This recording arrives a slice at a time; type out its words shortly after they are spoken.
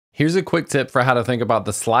Here's a quick tip for how to think about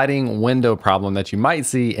the sliding window problem that you might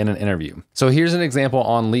see in an interview. So here's an example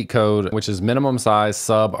on LeetCode, which is minimum size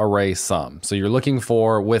sub array sum. So you're looking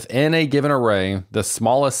for within a given array, the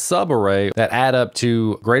smallest sub array that add up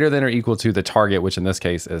to greater than or equal to the target, which in this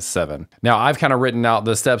case is 7. Now I've kind of written out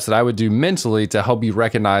the steps that I would do mentally to help you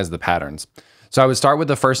recognize the patterns. So I would start with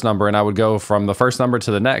the first number and I would go from the first number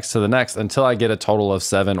to the next until I get a total of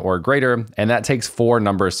 7 or greater. And that takes 4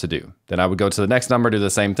 numbers to do. Then I would go to the next number, do the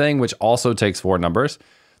same thing, which also takes 4 numbers.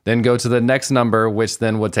 Then go to the next number, which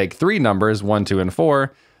then would take 3 numbers, 1, 2, and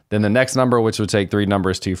 4. Then the next number, which would take 3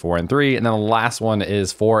 numbers, 2, 4, and 3. And then the last one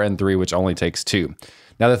is 4 and 3, which only takes 2.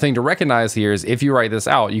 Now the thing to recognize here is if you write this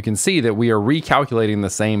out, you can see that we are recalculating the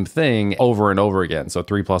same thing over and over again. So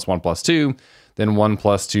 3 plus 1 plus 2, then 1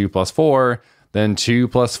 plus 2 plus 4, then 2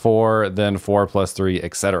 plus 4, then 4 plus 3,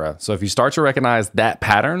 etc. So if you start to recognize that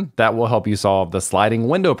pattern, that will help you solve the sliding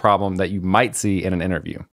window problem that you might see in an interview.